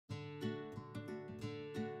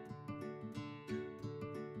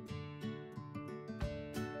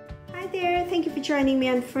there, thank you for joining me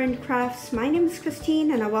on FernCrafts. My name is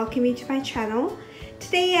Christine and I welcome you to my channel.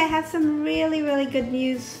 Today I have some really good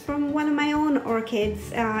news from one of my own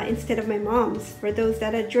orchids instead of my mom's. For those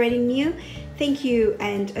that are joining new, thank you,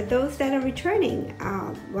 and those that are returning,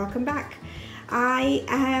 welcome back. I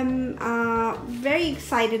am very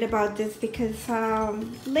excited about this because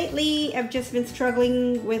lately I've just been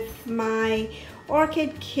struggling with my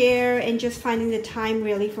orchid care and just finding the time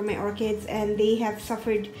really for my orchids, and they have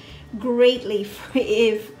suffered greatly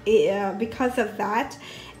because of that.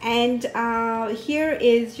 And here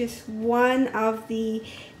is just one of the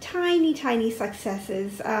tiny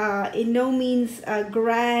successes. In no means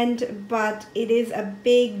grand, but it is a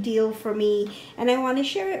big deal for me and I want to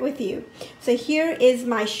share it with you. So here is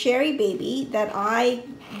my Sharry Baby that I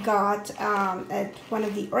got at one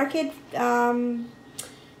of the orchid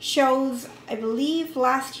shows, I believe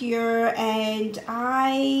last year, and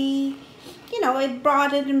it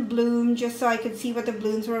brought it in bloom just so I could see what the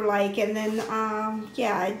blooms were like, and then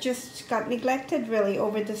yeah, it just got neglected really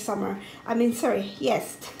over the summer.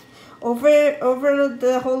 Over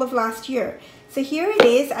the whole of last year. So here it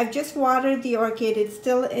is. I've just watered the orchid. It's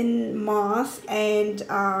still in moss, and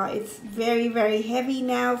it's very heavy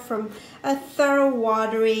now from a thorough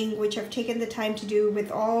watering, which I've taken the time to do with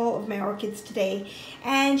all of my orchids today.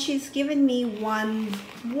 And she's given me one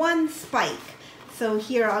spike. So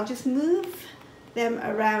here, I'll just move them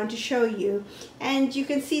around to show you. And you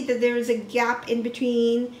can see that there is a gap in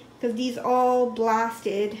between because these all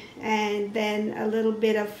blasted, and then a little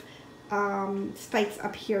bit of spikes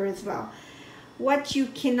up here as well. What you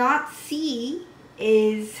cannot see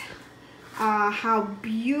is how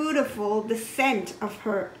beautiful the scent of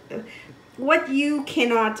her. What you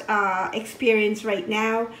cannot experience right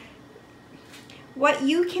now,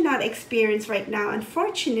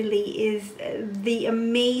 unfortunately, is the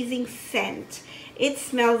amazing scent. It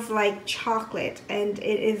smells like chocolate, and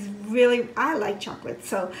it is really, I like chocolate,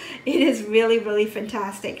 so it is really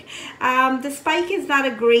fantastic. The spike is not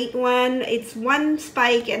a great one. It's one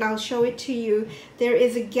spike, and I'll show it to you. There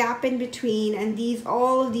is a gap in between, and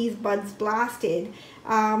all of these buds blasted,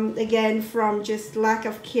 again, from just lack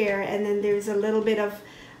of care. And then there's a little bit of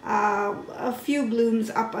a few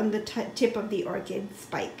blooms up on the tip of the orchid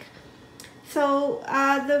spike. So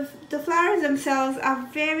the flowers themselves are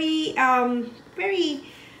very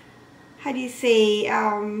how do you say,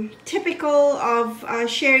 typical of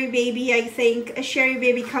Sharry Baby. I think a Sharry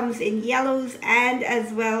Baby comes in yellows and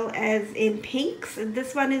as well as in pinks.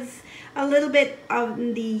 This one is a little bit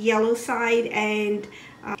on the yellow side, and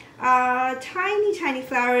tiny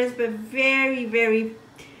flowers, but very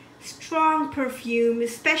strong perfume,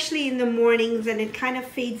 especially in the mornings, and it kind of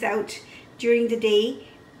fades out during the day,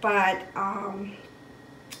 but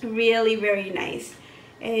really very nice.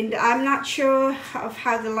 And I'm not sure of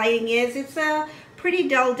how the lighting is. It's a pretty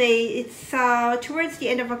dull day. It's towards the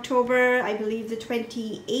end of October, I believe the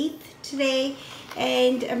 28th today,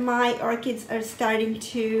 and my orchids are starting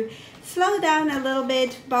to slow down a little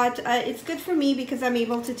bit, but it's good for me because I'm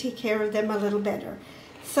able to take care of them a little better.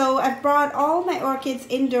 So I've brought all my orchids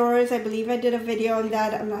indoors. I believe I did a video on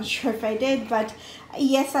that. I'm not sure if I did, but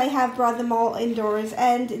yes, I have brought them all indoors.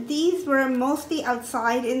 And these were mostly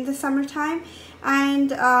outside in the summertime.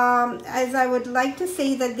 And as I would like to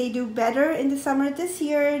say that they do better in the summer, this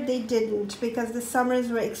year they didn't, because the summers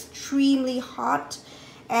were extremely hot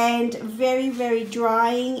and very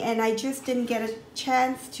drying, and I just didn't get a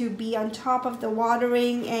chance to be on top of the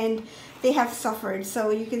watering, and they have suffered.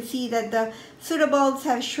 So you can see that the pseudobulbs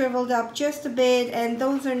have shriveled up just a bit, and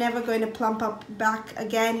those are never going to plump up back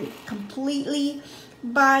again completely,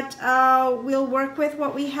 but we'll work with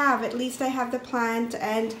what we have. At least I have the plant,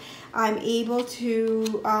 and I'm able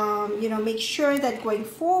to make sure that going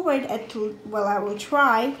forward, I will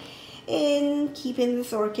try in keeping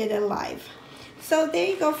this orchid alive. So there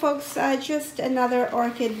you go, folks, just another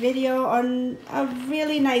orchid video on a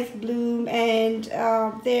really nice bloom. And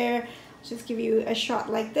there, just give you a shot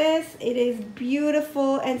like this. It is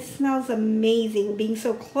beautiful and smells amazing. Being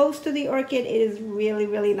so close to the orchid, it is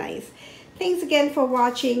really nice. Thanks again for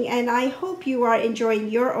watching, and I hope you are enjoying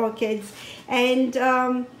your orchids. And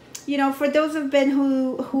for those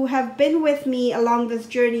who have been with me along this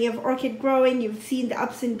journey of orchid growing, you've seen the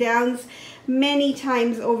ups and downs many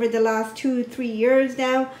times over the last 2-3 years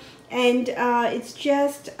now, and it's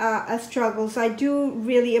just a struggle. So I do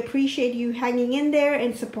really appreciate you hanging in there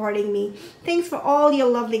and supporting me. Thanks for all your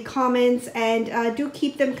lovely comments, and do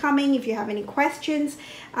keep them coming. If you have any questions,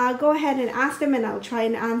 go ahead and ask them, and I'll try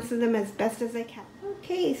and answer them as best as I can.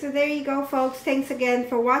 Okay, so there you go, folks. Thanks again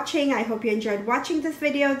for watching. I hope you enjoyed watching this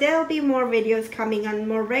video. There'll be more videos coming on a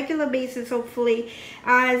more regular basis, hopefully,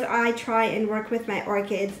 as I try and work with my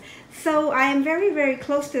orchids. So I am very, very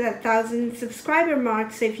close to that 1,000 subscriber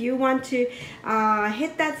mark. So if you want to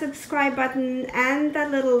hit that subscribe button and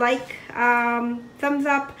that little like thumbs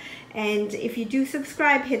up, and if you do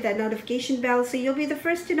subscribe, hit that notification bell so you'll be the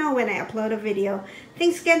first to know when I upload a video.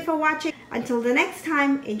 Thanks again for watching. Until the next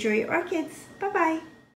time, enjoy your orchids. Bye-bye.